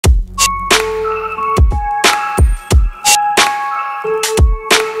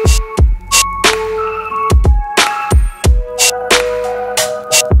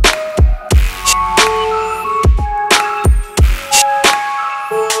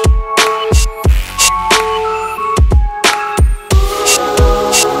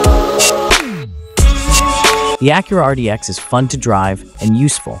The Acura RDX is fun to drive and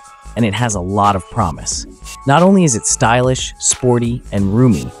useful, and it has a lot of promise. Not only is it stylish, sporty, and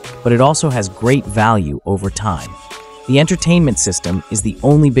roomy, but it also has great value over time. The entertainment system is the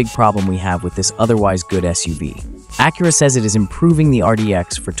only big problem we have with this otherwise good SUV. Acura says it is improving the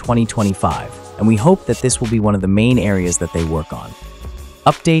RDX for 2025, and we hope that this will be one of the main areas that they work on.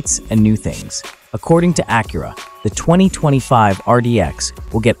 Updates and new things. According to Acura, the 2025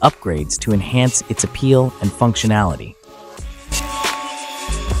 RDX will get upgrades to enhance its appeal and functionality.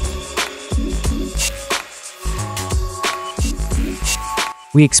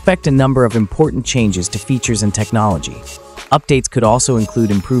 We expect a number of important changes to features and technology. Updates could also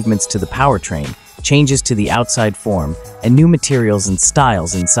include improvements to the powertrain, changes to the outside form, and new materials and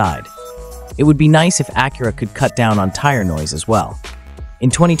styles inside. It would be nice if Acura could cut down on tire noise as well. In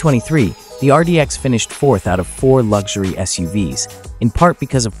 2023, the RDX finished 4th out of 4 luxury SUVs, in part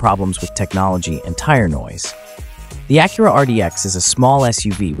because of problems with technology and tire noise. The Acura RDX is a small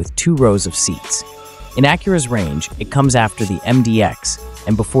SUV with 2 rows of seats. In Acura's range, it comes after the MDX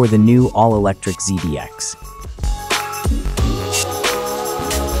and before the new all-electric ZDX.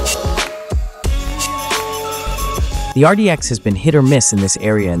 The RDX has been hit or miss in this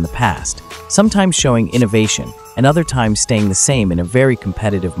area in the past, sometimes showing innovation and other times staying the same in a very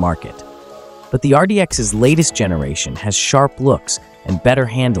competitive market. But the RDX's latest generation has sharp looks and better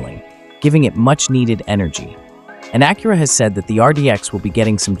handling, giving it much-needed energy. And Acura has said that the RDX will be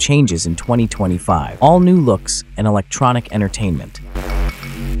getting some changes in 2025, all new looks and electronic entertainment.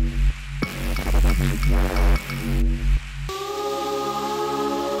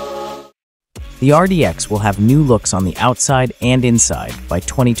 The RDX will have new looks on the outside and inside by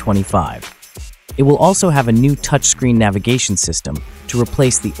 2025. It will also have a new touchscreen navigation system to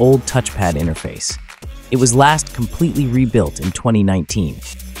replace the old touchpad interface. It was last completely rebuilt in 2019.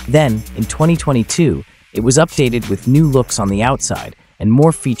 Then, in 2022, it was updated with new looks on the outside and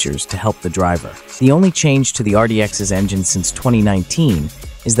more features to help the driver. The only change to the RDX's engine since 2019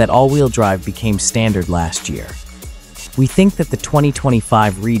 is that all-wheel drive became standard last year. We think that the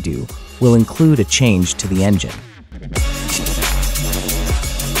 2025 redo will include a change to the engine.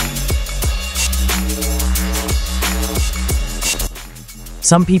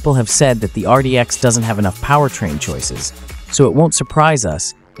 Some people have said that the RDX doesn't have enough powertrain choices, so it won't surprise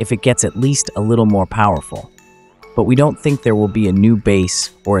us if it gets at least a little more powerful. But we don't think there will be a new base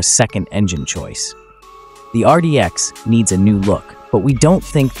or a second engine choice. The RDX needs a new look, but we don't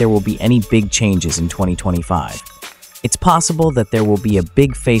think there will be any big changes in 2025. It's possible that there will be a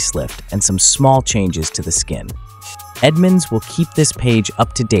big facelift and some small changes to the skin. Edmunds will keep this page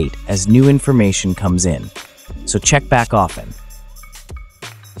up to date as new information comes in, so check back often.